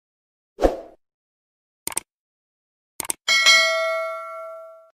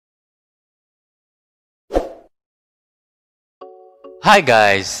Hi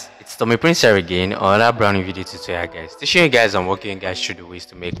guys, it's Tommy Prince here again on another brand new video tutorial guys. To show you guys I'm walking you guys through the ways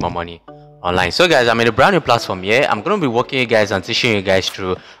to make more money online. So guys, I'm in a brand new platform here. I'm going to be walking you guys and teaching you guys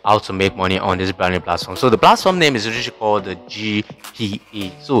through how to make money on this brand new platform. So the platform name is literally called the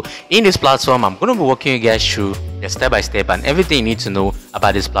GPA. So in this platform, I'm going to be walking you guys through the step-by-step and everything you need to know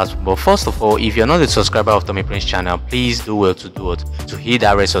about this platform. But first of all, if you're not a subscriber of Tommy Prince channel, please do well to hit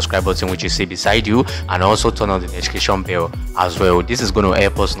that red subscribe button which you see beside you, and also turn on the notification bell as well. This is going to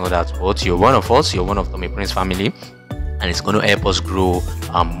help us know that what you're one of us, you're one of Tommy Prince family, and it's going to help us grow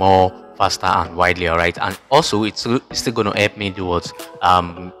more faster and widely. All right, and also it's still going to help me do what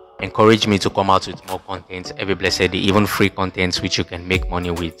encourage me to come out with more content every blessed day, even free content which you can make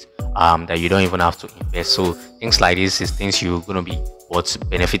money with, that you don't even have to invest. So things like this is things you're going to be what's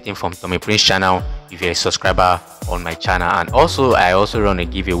benefiting from Tommy Prince channel if you're a subscriber on my channel. And also I also run a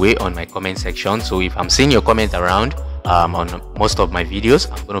giveaway on my comment section, so if I'm seeing your comment around on most of my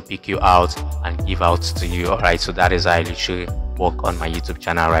videos, I'm going to pick you out and give out to you. All right, so that is how I literally work on my YouTube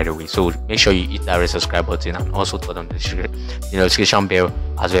channel right away. So make sure you hit that red subscribe button and also turn on the notification bell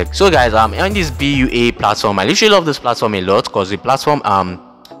as well. So guys, I'm on this BUA platform. I literally love this platform a lot because the platform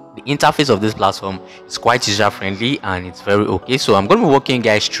the interface of this platform is quite user friendly and it's very okay. So I'm going to be walking you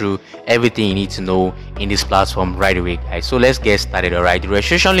guys through everything you need to know in this platform right away guys. So let's get started. All right, the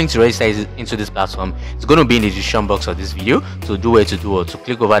registration link to register into this platform is going to be in the description box of this video, so do where to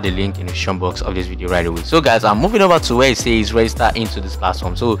click over the link in the description box of this video right away. So guys, I'm moving over to where it says register into this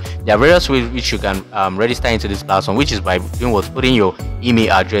platform. So there are various ways which you can register into this platform, which is by doing what, putting your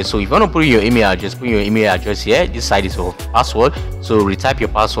email address. So if you want to put in your email address, put your email address here. This side is your password, so retype your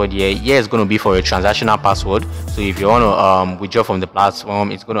password here. Here is going to be for your transactional password. So if you want to withdraw from the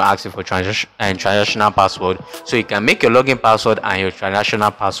platform, it's going to ask you for transactional password. So you can make your login password and your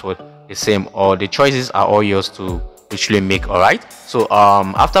transactional password the same, or the choices are all yours to literally make. All right, so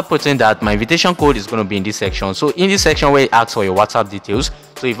after putting that, my invitation code is going to be in this section. So in this section where it asks for your WhatsApp details,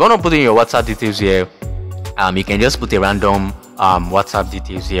 so if you want to put in your WhatsApp details here, you can just put a random WhatsApp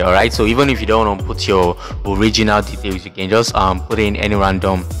details here. All right, so even if you don't want to put your original details, you can just put in any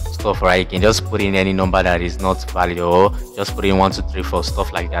random stuff. Right, you can just put in any number that is not valid, or just put in 1 2 3 4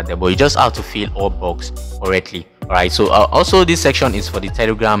 stuff like that there, but you just have to fill all box correctly. All right, so also this section is for the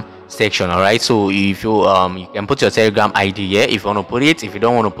Telegram section. All right, so if you you can put your Telegram ID here if you want to put it. If you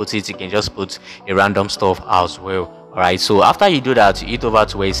don't want to put it, you can just put a random stuff as well. All right, so after you do that, you hit over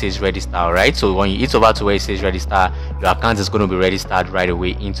to where it says register. All right, so when you hit over to where it says register, your account is going to be registered right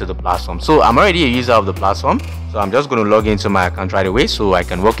away into the platform. So I'm already a user of the platform, so I'm just going to log into my account right away so I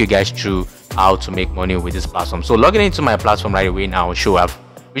can walk you guys through how to make money with this platform. So logging into my platform right away now, show up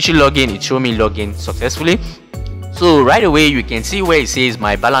which you log in, it show me login successfully. So right away you can see where it says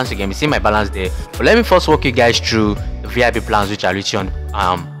my balance. You can see my balance there, but let me first walk you guys through the VIP plans which are literally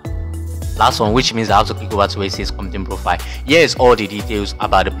on platform, which means I have to click over to where it says content profile. Here is all the details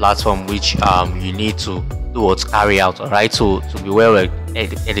about the platform which you need to do or carry out. All right, so to be well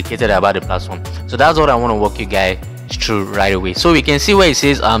educated about the platform. So that's what I want to walk you guys through right away. So we can see where it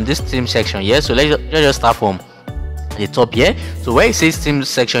says this team section here. So let's just start from the top here. So where it says team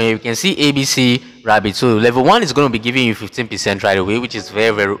section here, you can see ABC Rabbit. So level 1 is going to be giving you 15% right away, which is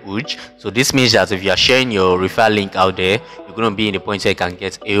very huge. So this means that if you are sharing your referral link out there, you're going to be in the point where you can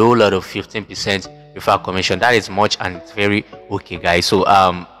get a whole lot of 15% referral commission. That is much and it's very okay guys. So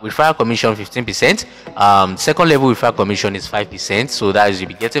referral commission 15%, second level referral commission is 5%, so that is you'll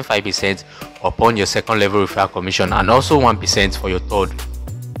be getting 5% upon your second level referral commission, and also 1% for your third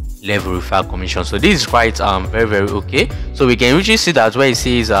level referral commission. So this is quite very okay. So we can usually see that where it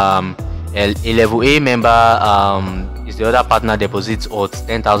says a level A member is the other partner deposits or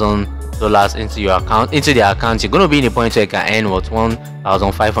 $10,000 into your account, into their account. You're going to be in the point where you can earn what,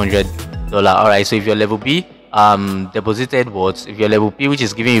 $1,500. All right, so if you're level B deposited what, if you're level B which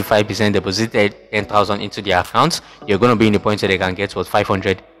is giving you 5%, deposited 10,000 into their account, you're going to be in the point where they can get what,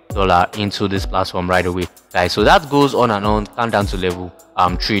 $500 into this platform right away guys. So that goes on and on, count down to level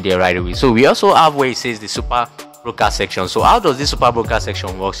 3 there right away. So we also have where it says the super broker section. So how does this super broker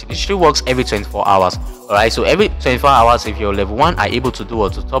section works? It actually works every 24 hours. All right, so every 24 hours if you're level 1 are able to do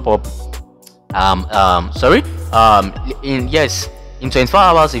what, to top up in 24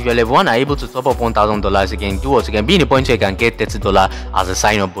 hours if you're level 1 are able to top up $1,000. Again, do what, you can be in the point where you can get $30 as a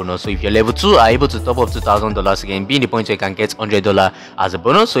sign-up bonus. So if you're level 2 are able to top up $2,000, again be in the point where you can get $100 as a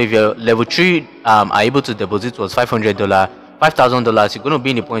bonus. So if you're level 3 are able to deposit was $500, $5,000, you're going to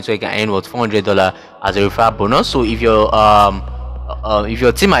be in the point where you can earn what, $400 as a referral bonus. So if your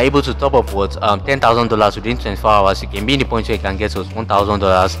team are able to top up what $10,000 within 24 hours, you can be in the point where you can get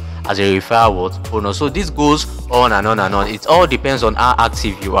 $1,000 as a referral bonus. So this goes on and on and on. It all depends on how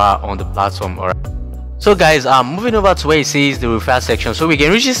active you are on the platform. All right. So guys, moving over to where it says the referral section. So we can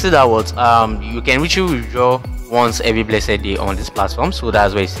really see that what you can really withdraw once every blessed day on this platform. So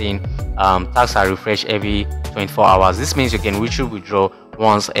that's where it's saying tax are refreshed every 24 hours. This means you can really withdraw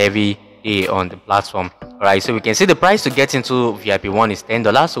once every day on the platform. All right, so we can see the price to get into VIP1 is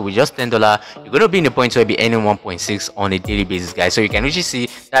 $10. So with just $10, you're going to be in the point where you'll be earning 1.6 on a daily basis, guys. So you can really see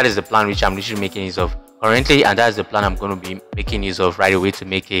that is the plan which I'm literally making use of currently, and that's the plan I'm going to be making use of right away to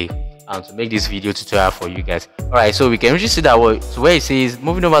make this video tutorial for you guys. All right, so we can really see that where it says,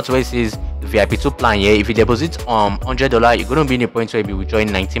 moving over to where it says the VIP2 plan here. If you deposit $100, you're going to be in a point where you'll be withdrawing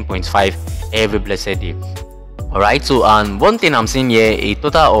 19.5 every blessed day. All right, so one thing I'm seeing here, a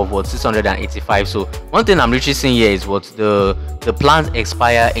total of 685. So one thing I'm literally seeing here is what the plans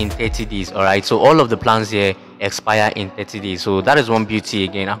expire in 30 days. All right, so all of the plans here expire in 30 days. So that is one beauty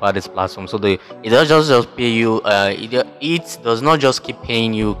again about this platform. So it does just pay you, it does not just keep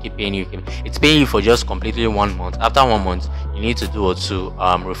paying you, it's paying you for just completely 1 month. After 1 month, you need to do to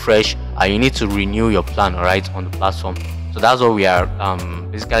refresh, you need to renew your plan, all right, on the platform. So that's what we are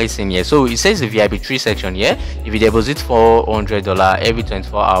basically seeing here. So it says the VIP3 section here. If you deposit $400 every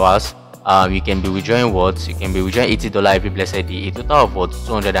 24 hours, you can be withdrawing what? You can be withdrawing $80 every blessed day. A total of what?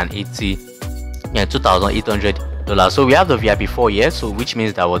 $280, So we have the VIP4 here. So which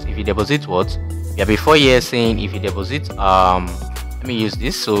means that what? If you deposit what? VIP4 here saying if you deposit let me use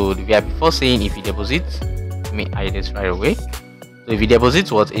this. So the VIP4 saying if you deposit, let me hide this right away. So if you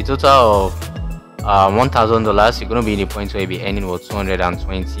deposit what? A total of $1,000, you're going to be in the point where you'll be earning what?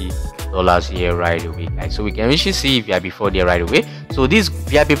 $220 here right away, guys. So we can actually see VIP4 there right away. So these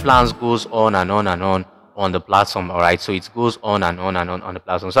VIP plans goes on and on and on the platform. All right, so it goes on and on on the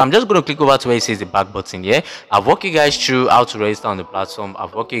platform. So I'm just going to click over to where it says the back button here. I've walked you guys through how to register on the platform.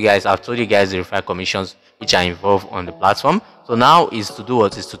 I've told you guys the referral commissions which are involved on the platform. So now is to do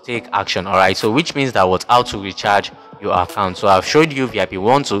what? Is to take action. All right, so which means that how to recharge your account. So I've showed you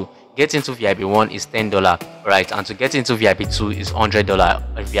VIP1 to get into VIP1 is $10, right? And to get into VIP2 is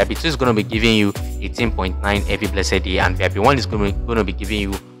 $100. VIP2 is going to be giving you 18.9 every blessed day, and VIP1 is going to be giving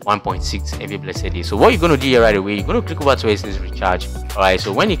you 1.6 every blessed day. So what you're going to do here right away, you're going to click over to where it says recharge. All right,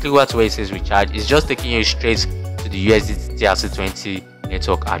 so when you click over to where it says recharge, it's just taking you straight to the USDT TRC20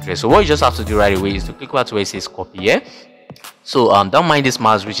 network address. So what you just have to do right away is to click over to where it says copy here. So don't mind this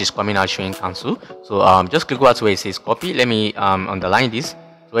mouse which is coming out showing cancel. So just click over to where it says copy. Let me underline this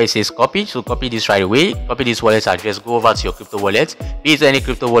where it says copy. So copy this right away, copy this wallet address, go over to your crypto wallet, be it any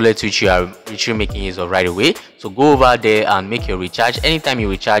crypto wallet which you're making use of right away. So go over there and make your recharge. Anytime you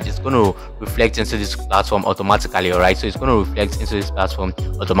recharge, it's going to reflect into this platform automatically. All right, so it's going to reflect into this platform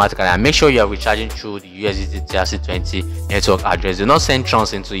automatically, and make sure you are recharging through the USDT TRC20 network address. Do not send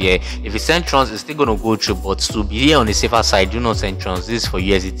trons into here. If you send trons, it's still going to go through, but to be here on the safer side, do not send trons. This is for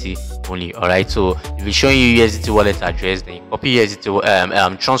USDT only. All right, so if it's showing you USDT wallet address, then you copy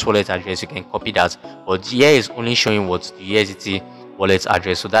USDT trans wallet address, you can copy that, but here is only showing what's the USDT wallet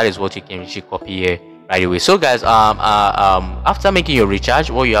address. So that is what you can actually copy here right away. So guys, after making your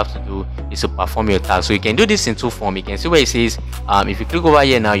recharge, what you have to do is to perform your task. So you can do this in two forms. You can see where it says if you click over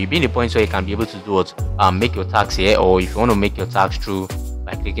here now, you'll be in the point where you can be able to do what make your tax here, or if you want to make your tax through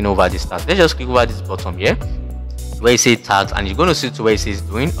by clicking over this task, let's just click over this button here where it says tax, and you're going to see to where it says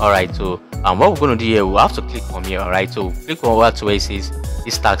doing. All right, so what we're going to do here, we'll have to click from here. All right, so click over to where it says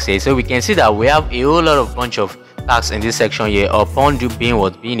this tax here. So we can see that we have a whole lot of bunch of tax in this section here. Upon being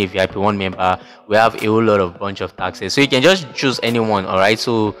a VIP1 member, we have a whole lot of bunch of taxes. So you can just choose any one. All right,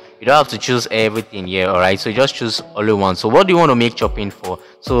 so you don't have to choose everything here. All right, so you just choose only one. So what do you want to make shopping for?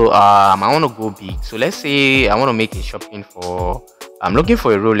 So I want to go big. So let's say I want to make a shopping for, I'm looking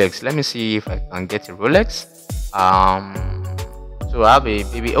for a Rolex. Let me see if I can get a Rolex. So I have a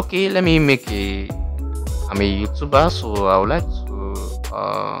baby. Okay, let me make I'm a YouTuber, so I would like to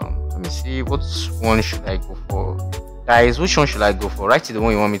let me see, what one should I go for, guys? Which one should I go for? Write the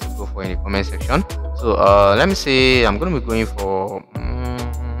one you want me to go for in the comment section. So let me say I'm gonna be going for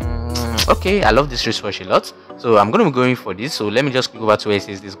okay, I love this wristwatch a lot, so I'm gonna be going for this. So let me just click over to where it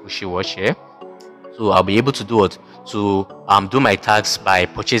says this Gucci watch here. So I'll be able to do what, to do my tax by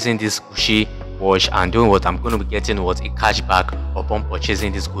purchasing this Gucci watch and doing what, I'm going to be getting what, a cashback upon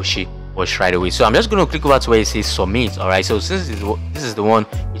purchasing this Gucci watch right away. So I'm just going to click over to where it says submit. All right, so since this is the one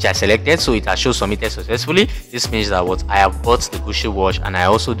which I selected, so it has shown submitted successfully. This means that what, I have bought the Gucci watch, and I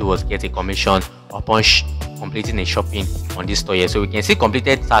also do what, get a commission upon completing a shopping on this store here. So we can see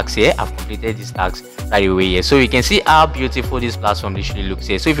completed tax here. I've completed this tax right away here. So you can see how beautiful this platform literally looks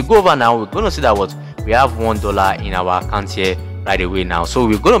here. So if you go over now, we're going to see that what, we have $1 in our account here right away now. So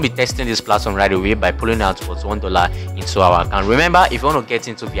we're going to be testing this platform right away by pulling out what's $1 into our account. Remember, if you want to get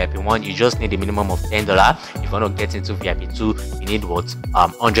into VIP 1, you just need a minimum of $10. If you want to get into VIP 2, you need what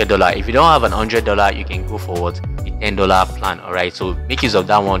 $100. If you don't have an $100, you can go for what the $10 plan. All right, so make use of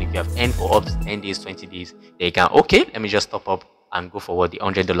that one. If you have earned for up to 10 days, 20 days, then you can, okay, let me just top up and go for what the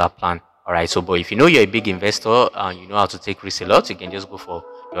 $100 plan. All right, so but if you know you're a big investor and you know how to take risks a lot, you can just go for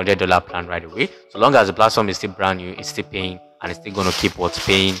the $100 plan right away. So long as the platform is still brand new, it's still paying, and it's still going to keep what's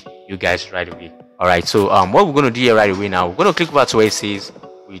paying you guys right away. All right, so what we're going to do here right away now, we're going to click over to where it says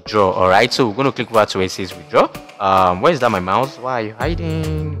withdraw. All right, so we're going to click over to where it says withdraw. Where is that my mouse? Why are you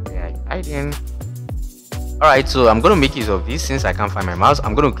hiding? Where are you hiding? All right, so I'm going to make use of this. Since I can't find my mouse,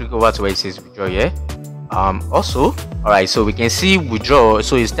 I'm going to click over to where it says withdraw here. Also, all right, so we can see withdraw.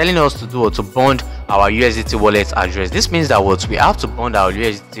 So it's telling us to do or to bond our USDT wallet address. This means that what we have to bond our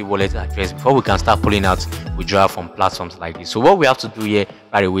USDT wallet address before we can start pulling out withdrawal from platforms like this. So what we have to do here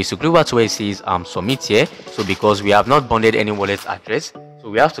right away, so click over to where it says submit here. So because we have not bonded any wallet address, so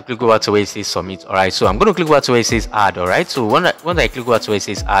we have to click over to where it says submit. All right, so I'm going to click over to where it says add. All right, so when I click over to where it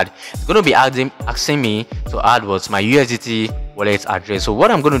says add, it's going to be asking me to add what's my USDT wallet address. So what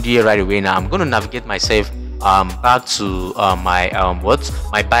I'm going to do here right away now, I'm going to navigate myself back to my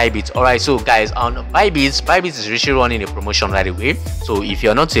BYBIT. All right, so guys, on BYBIT is really running a promotion right away. So if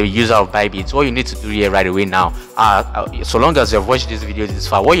you're not a user of BYBIT, what you need to do here right away now, so long as you've watched this video this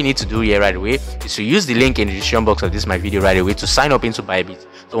far, what you need to do here right away is to use the link in the description box of this my video right away to sign up into BYBIT.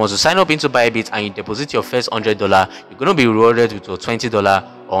 So once you sign up into BYBIT and you deposit your first $100, you're going to be rewarded with a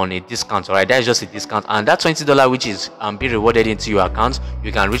 $20 on a discount. All right, that is just a discount, and that $20 which is being rewarded into your account,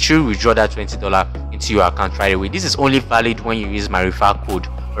 you can literally withdraw that $20 into your account right away. This is only valid when you use my referral code.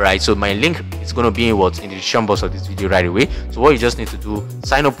 All right, so my link is going to be in the description box of this video right away. So what you just need to do,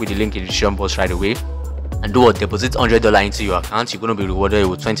 sign up with the link in the description box right away and do what, deposit $100 into your account. You're going to be rewarded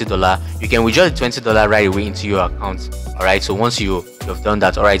with $20. You can withdraw the $20 right away into your account. All right, so once you've done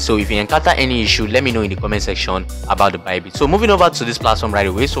that, all right, so if you encounter any issue, let me know in the comment section about the BYBIT. So moving over to this platform right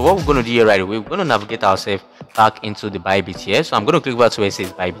away, so what we're going to do here right away, we're going to navigate ourselves back into the BYBIT here. So I'm going to click over to where it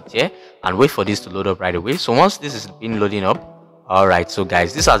says BYBIT here and wait for this to load up right away. So once this has been loading up, all right, so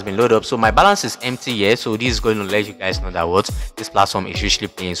guys, this has been loaded up. So my balance is empty here, so this is going to let you guys know that what this platform is usually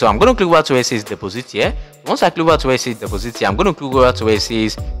paying. So I'm going to click over to where it says deposit here. Once I click over to where it says deposit here, I'm going to click over to where it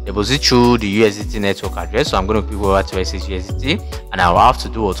says deposit through the USDT network address. So I'm going to click over to where it says USDT, and I will have to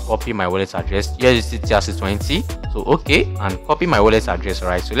do what, copy my wallet address, USDT TRC20. So okay, and copy my wallet address. All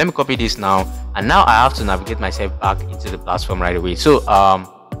right, so let me copy this now, and now I have to navigate myself back into the platform right away. So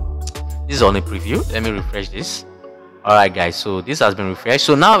this is on a preview. Let me refresh this. All right guys, so this has been refreshed.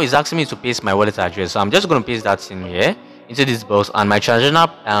 So now it's asking me to paste my wallet address, so I'm just going to paste that in here into this box, and my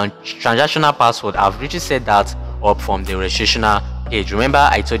transactional password, I've already set that up from the registrational page. Remember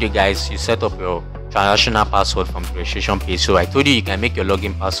I told you guys you set up your transactional password from the registration page. So I told you can make your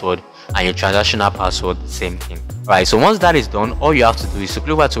login password and your transactional password the same thing. All right, so once that is done, all you have to do is to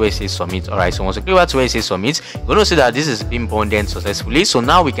click over to where it says submit. All right, so once you click over to where it says submit, you're going to see that this is being bonded successfully. So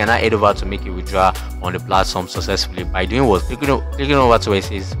now we can now head over to make a withdrawal on the platform successfully by doing what, clicking over to where it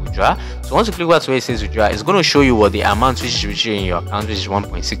says withdraw. So once you click over to where it says withdraw, it's going to show you what the amount which is withdrawn in your account, which is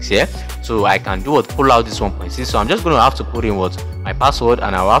 1.6 here. So I can do what, pull out this 1.6. So I'm just going to have to put in what, my password,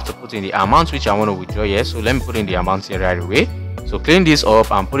 and I'll have to put in the amount which I want to withdraw here. So let me put in the amount here right away. So clean this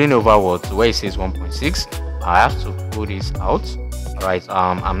up and putting over what, to where it says 1.6. I have to pull this out. All right,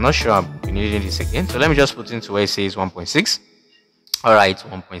 I'm not sure I'm needing this again, so let me just put into where it says 1.6. all right,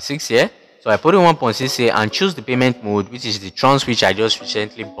 1.6 here. So I put in 1.6 here and choose the payment mode, which is the trans which I just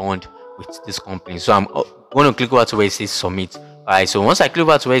recently bond with this company. So I'm going to click over to where it says submit. All right, so once I click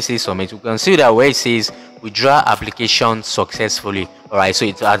over to where it says submit, we can see that where it says withdraw application successfully. All right, so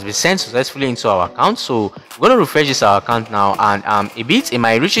it has been sent successfully into our account. So we're going to refresh this our account now, and it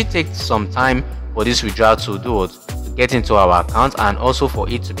might really take some time for this withdrawal to do it, to get into our account, and also for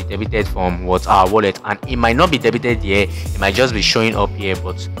it to be debited from what, our wallet. And it might not be debited here, it might just be showing up here,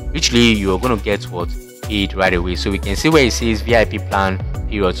 but literally you're going to get what, paid right away. So we can see where it says VIP plan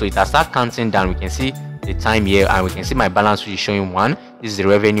period, so it has started counting down. We can see the time here, and we can see my balance which is showing 1. This is the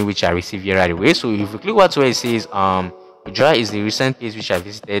revenue which I receive here right away. So if we click over to where it says withdraw is the recent page which I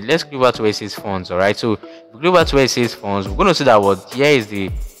visited, let's click over to where it says funds. All right, so if we click over to where it says funds, we're going to see that what, here is the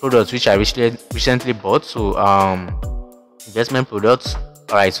products which I recently bought. So investment products.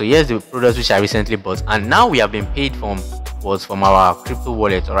 All right, so here's the products which I recently bought, and now we have been paid from our crypto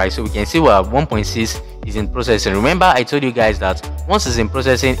wallet. All right, so we can see we have 1.6 is in processing. Remember I told you guys that once it's in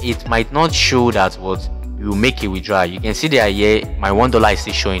processing, it might not show that what you make a withdrawal. You can see there here my $1 is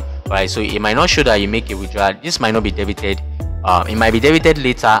still showing. All right, so it might not show that you make a withdrawal. This might not be debited it might be debited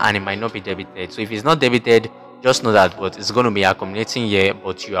later and it might not be debited. So if it's not debited, just know that what it's going to be accumulating here,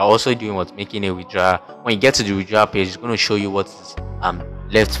 but you are also doing what, making a withdrawal. When you get to the withdrawal page, it's going to show you what is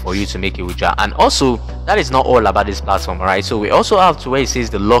left for you to make a withdrawal. And also, that is not all about this platform. All right, so we also have to where it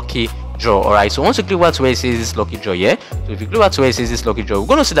says the lucky draw. All right, so once you click over to where it says this lucky draw here, so if you click over to where it says this lucky draw, we're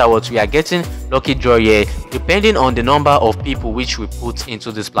going to see that what we are getting lucky draw here depending on the number of people which we put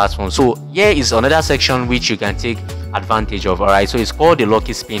into this platform. So here is another section which you can take advantage of. All right, so it's called the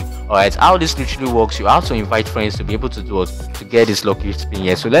lucky spin. All right, how this literally works, you have to invite friends to be able to do it, to get this lucky spin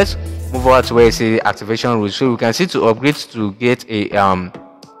here. So let's move over to where it says activation rules. So we can see to upgrade to get a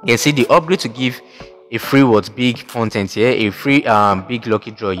you can see the upgrade to give a free what big content here, a free big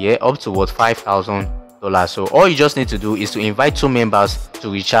lucky draw here up to what $5,000. So all you just need to do is to invite 2 members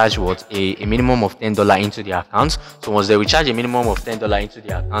to recharge what a minimum of $10 into the account. So once they recharge a minimum of $10 into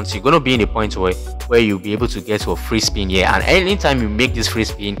the account, you're going to be in a point where you'll be able to get to a free spin here. And anytime you make this free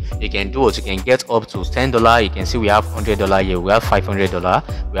spin, you can do what, you can get up to $10. You can see we have $100 here, we have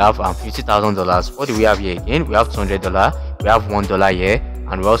 $500, we have $50,000. What do we have here again? We have $200, we have $1 here,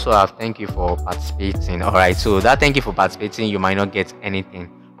 and we also have thank you for participating. All right, so that thank you for participating, you might not get anything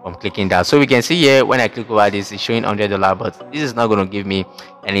from clicking that. So we can see here when I click over this, it's showing $100, but this is not going to give me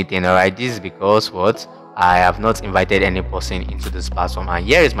anything. All right, this is because what, I have not invited any person into this platform, and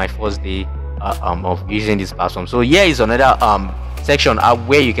here is my first day of using this platform. So here is another section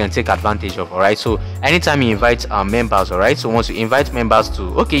where you can take advantage of. All right, so anytime you invite members, all right, so once you invite members to,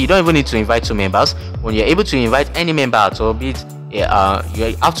 okay, you don't even need to invite 2 members. When you're able to invite any member at all, be it you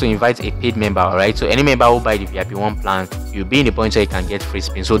have to invite a paid member. All right, so any member who buy the VIP1 plan, you'll be in the point where you can get free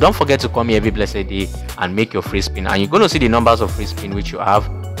spin. So don't forget to come here every blessed day and make your free spin, and you're going to see the numbers of free spin which you have.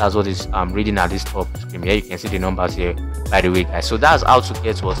 That's what is reading at this top screen here. You can see the numbers here, by the way, guys. So that's how to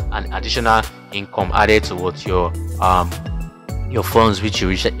get what an additional income added to what your funds which you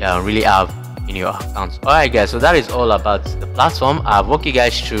really have in your account. All right, guys, so that is all about the platform. I've walked you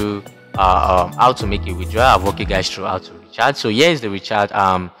guys through how to make a withdrawal. I've walked you guys through how to recharge. So here is the recharge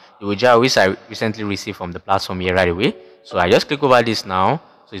the withdrawal which I recently received from the platform here right away. So I just click over this now.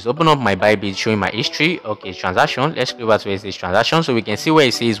 So it's open up my BYBIT, showing my history. Okay, transaction. Let's click over to where it says transaction, so we can see where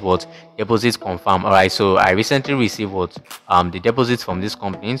it says what deposits confirm. All right, so I recently received what the deposits from this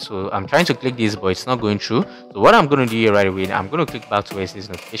company. So I'm trying to click this, but it's not going through. So what I'm going to do here right away, I'm going to click back to where it says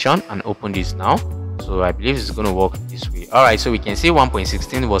notification and open this now. So I believe it's going to work this way. All right, so we can see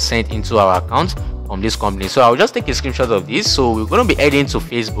 1.16 was sent into our account from this company. So I'll just take a screenshot of this. So we're going to be heading to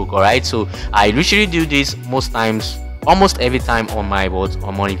Facebook. All right, so I literally do this most times, almost every time on my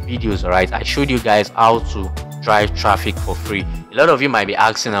videos. All right, I showed you guys how to drive traffic for free. A lot of you might be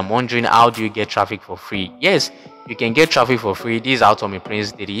asking and wondering, how do you get traffic for free? Yes, you can get traffic for free. This is how Tommy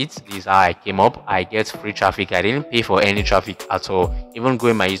Prince did it. This is how I came up. I get free traffic. I didn't pay for any traffic at all. Even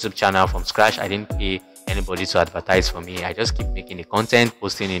growing my YouTube channel from scratch, I didn't pay anybody to advertise for me. I just keep making the content,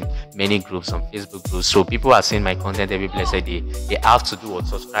 posting in many groups, on Facebook groups. So people are seeing my content every blessed day. They have to do what,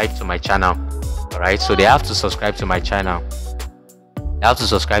 subscribe to my channel. All right, so they have to subscribe to my channel. They have to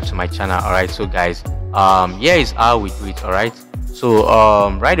subscribe to my channel. All right, so guys, here is how we do it. All right,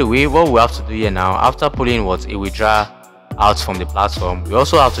 so right away, what we have to do here now, after pulling what a withdrawal out from the platform, we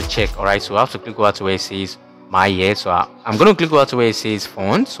also have to check. All right, so we have to click over to where it says my here. So I'm going to click over to where it says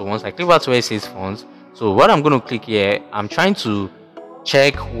funds. So once I click over to where it says funds, so what I'm going to click here, I'm trying to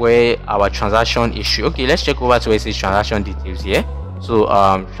check where our transaction issue. Okay, let's check over to where it says transaction details here. So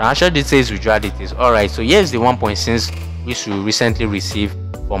transaction details, withdrawal details. All right, so here's the 1.6 which we recently received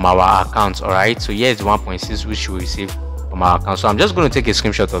from our account. All right, so here's the 1.6 which we received from our account. So I'm just going to take a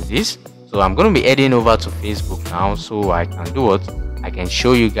screenshot of this. So I'm going to be heading over to Facebook now, so I can do what, I can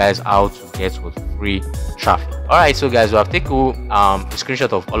show you guys how to get what free traffic. All right, so guys, we have taken a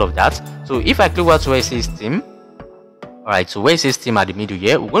screenshot of all of that. So if I click over to where it says team, all right, so where it says team at the middle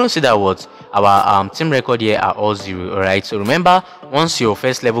here, we're going to see that what our team record here are all 0. All right, so remember, once your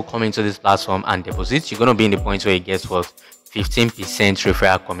first level come into this platform and deposit, you're going to be in the point where it gets what 15%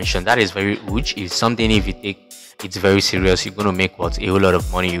 referral commission. That is very huge. It's something, if you take it's very serious, you're going to make what a whole lot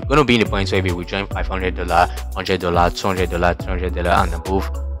of money. You're going to be in the point where we join $500, $100, $200, $300 and above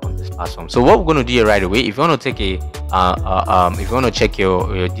on this platform. So what we're going to do here right away, if you want to take a if you want to check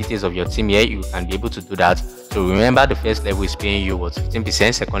your details of your team here, you can be able to do that. So remember, the first level is paying you what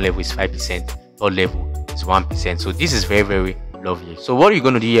 15%, second level is 5%, third level is 1%. So this is very, very lovely. So what are you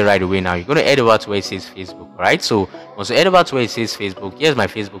going to do here right away now? You're going to head over to where it says Facebook. All right, so once you head over to where it says Facebook, here's my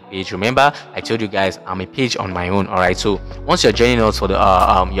Facebook page. Remember, I told you guys I'm a page on my own. All right, so once you're joining us for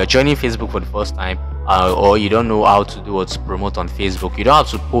the you're joining Facebook for the first time, or you don't know how to do what to promote on Facebook, you don't have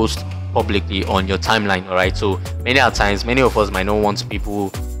to post publicly on your timeline. All right, so many times many of us might not want people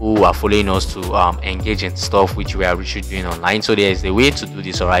who are following us to engage in stuff which we are really doing online. So there is a way to do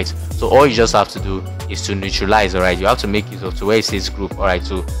this. All right, so all you just have to do is to neutralize. All right, you have to make use of to where it says group. All right,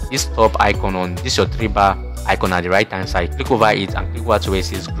 so this top icon on this your 3-bar icon at the right hand side, click over it and click over to where it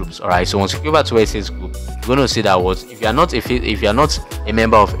says groups. All right, so once you click over to where it says group, you're going to see that what if you are not a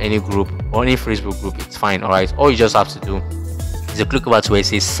member of any group or any Facebook group, it's fine. All right, all you just have to do is to click over to where it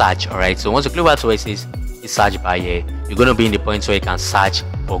says search. All right, so once you click over to where it says search bar here, you're going to be in the point where you can search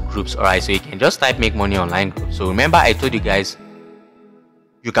for groups. All right, so you can just type make money online group. So remember I told you guys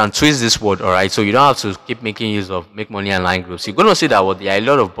you can twist this word. All right, so you don't have to keep making use of make money online groups. You're going to see that what there are a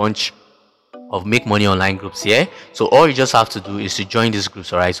lot of bunch of make money online groups here. So all you just have to do is to join these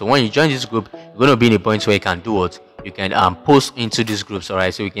groups. All right, so when you join this group, you're going to be in a point where you can do what you can post into these groups. All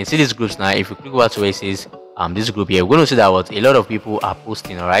right, so you can see these groups now. If you click over to where it says this group here, we're going to see that what a lot of people are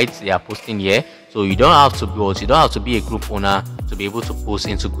posting. All right, they are posting here, so you don't have to be what you don't have to be a group owner to be able to post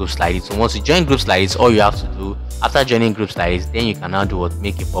into groups like this. So once you join groups like this, all you have to do after joining groups like this, then you can now do what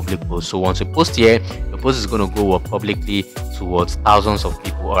make a public post. So once you post here, your post is going to go up publicly towards thousands of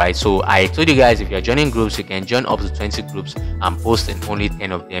people. All right, so I told you guys if you're joining groups, you can join up to 20 groups and post in only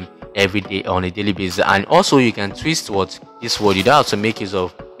 10 of them every day on a daily basis. And also you can twist what this word, you don't have to make use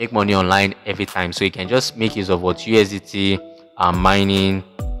of make money online every time, so you can just make use of what USDT mining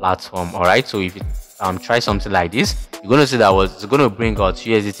platform. All right, so if you try something like this, you're going to see that what it's going to bring out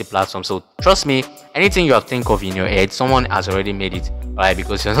USDT platform. So trust me, anything you have think of in your head, someone has already made it. All right,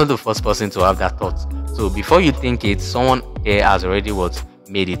 because you're not the first person to have that thought. So before you think it, someone there has already what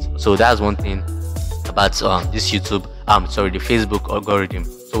made it. So that's one thing about this YouTube the Facebook algorithm.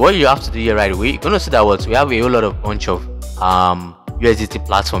 So what you have to do here right away, you're going to see that what we have a whole lot of bunch of USDT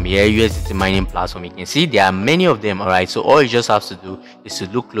platform here, USDT mining platform. You can see there are many of them. All right, so all you just have to do is to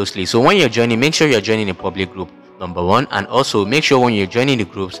look closely. So when you're joining, make sure you're joining a public group, number one, and also make sure when you're joining the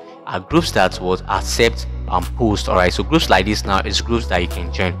groups are groups that would accept post. All right, so groups like this now is groups that you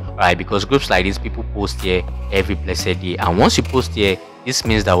can join. All right, because groups like this, people post here every blessed day, and once you post here, this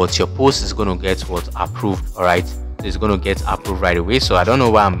means that what your post is going to get what approved. All right, so it's going to get approved right away. So I don't know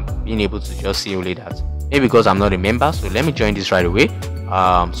why I'm being able to just see only that, maybe because I'm not a member. So let me join this right away.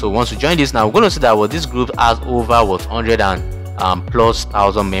 So once you join this now, we're going to see that what this group has over what 100 and plus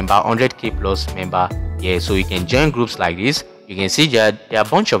thousand member, 100k plus member. Yeah, so you can join groups like this. You can see there are a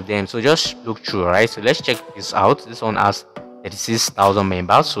bunch of them, so just look through. All right, so let's check this out. This one has 36,000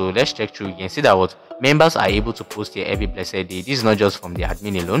 members, so let's check through. You can see that what members are able to post here every blessed day. This is not just from the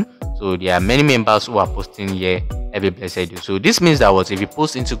admin alone, so there are many members who are posting here every blessed day. So this means that what if you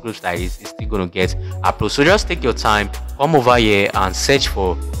post into groups like this, it's still going to get approved. So just take your time, come over here and search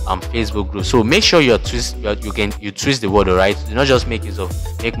for Facebook group. So make sure you twist the word. All right, do not just make use of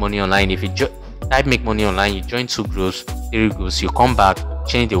make money online. If you type make money online, you join 2 groups, 3 groups, you come back,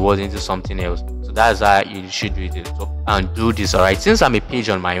 change the word into something else. So that's how you should do it. So, and do this. All right, since I'm a page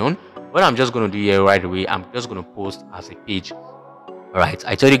on my own, what I'm just going to do here right away, I'm just going to post as a page. All right,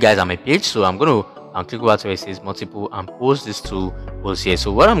 I told you guys I'm a page, so I'm going to click over to where it says multiple and post these 2 posts here.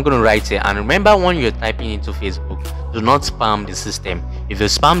 So what I'm going to write here, and remember when you're typing into Facebook, do not spam the system. If you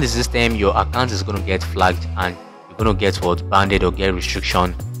spam the system, your account is going to get flagged and you're going to get what banned or get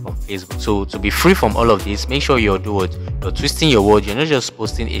restriction from Facebook. So to be free from all of this, make sure you're twisting your word. You're not just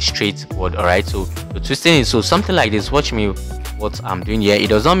posting a straight word. All right, so you're twisting it. So something like this, watch me what I'm doing here. It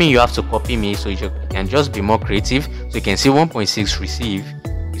does not mean you have to copy me, so you can just be more creative. So you can see 1.6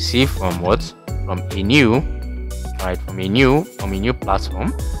 receive from what, from a new, all right, from a new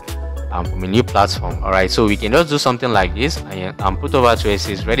platform, from a new platform. All right, so we can just do something like this and put over to where it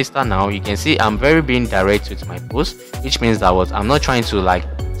says register now. You can see I'm very being direct with my post, which means that what I'm not trying to like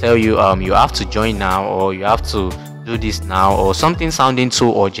tell you you have to join now or you have to do this now or something sounding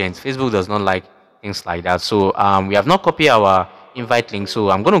too urgent. Facebook does not like things like that. So we have not copied our invite link, so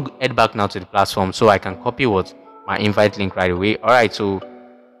I'm going to head back now to the platform so I can copy what my invite link right away. All right, so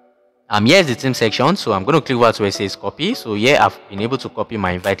here's the team section, so I'm going to click over to where it says copy. So yeah, I've been able to copy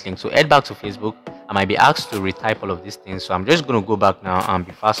my invite link. So head back to Facebook. I might be asked to retype all of these things, so I'm just going to go back now and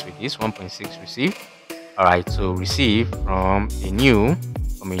be fast with this. 1.6 receive. All right, so receive from a new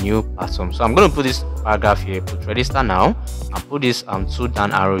platform. So I'm going to put this paragraph here, put register now, and put this 2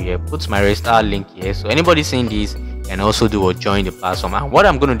 down arrow here, put my register link here, so anybody seeing this can also do or join the platform. And what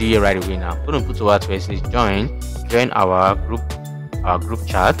I'm going to do here right away now, I'm going to put over to where it says join our group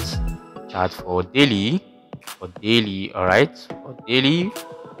chat for daily. All right, for daily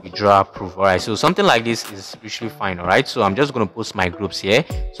withdraw proof. All right, so something like this is usually fine. All right, so I'm just going to post my groups here.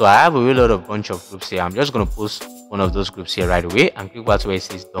 So I have a real lot of bunch of groups here. I'm just going to post one of those groups here right away and click back to where it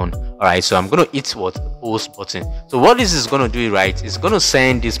says done. All right, so I'm going to hit what, the post button. So what this is going to do, right, is going to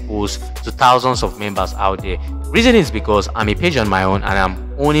send this post to thousands of members out there. Reason is because I'm a page on my own and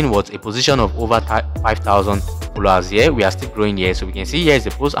I'm owning what, a position of over 5,000 followers here. We are still growing here, so we can see here's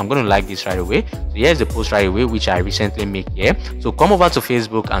the post. I'm going to like this right away. So here's the post right away, which I recently make here. So come over to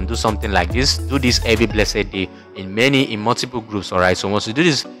Facebook and do something like this. Do this every blessed day in multiple groups. All right, so once you do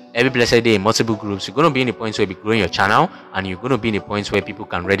this every blessed day in multiple groups, you're going to be in a point where you're growing your channel, and you're going to be in a point where people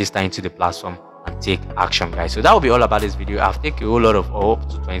can register into the platform and take action, guys. So that will be all about this video. I've taken a whole lot of up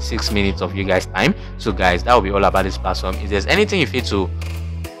to 26 minutes of you guys time. So guys, that will be all about this platform. If there's anything you feel to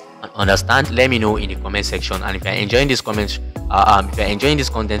understand, let me know in the comment section. And if you're enjoying this comments, if you're enjoying this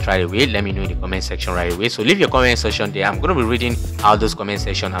content right away, let me know in the comment section right away. So leave your comment section there. I'm going to be reading out those comment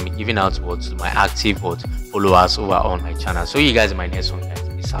section and be giving out what to my active followers over on my channel. So you guys in my next one, guys.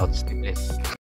 Peace out. Stay blessed.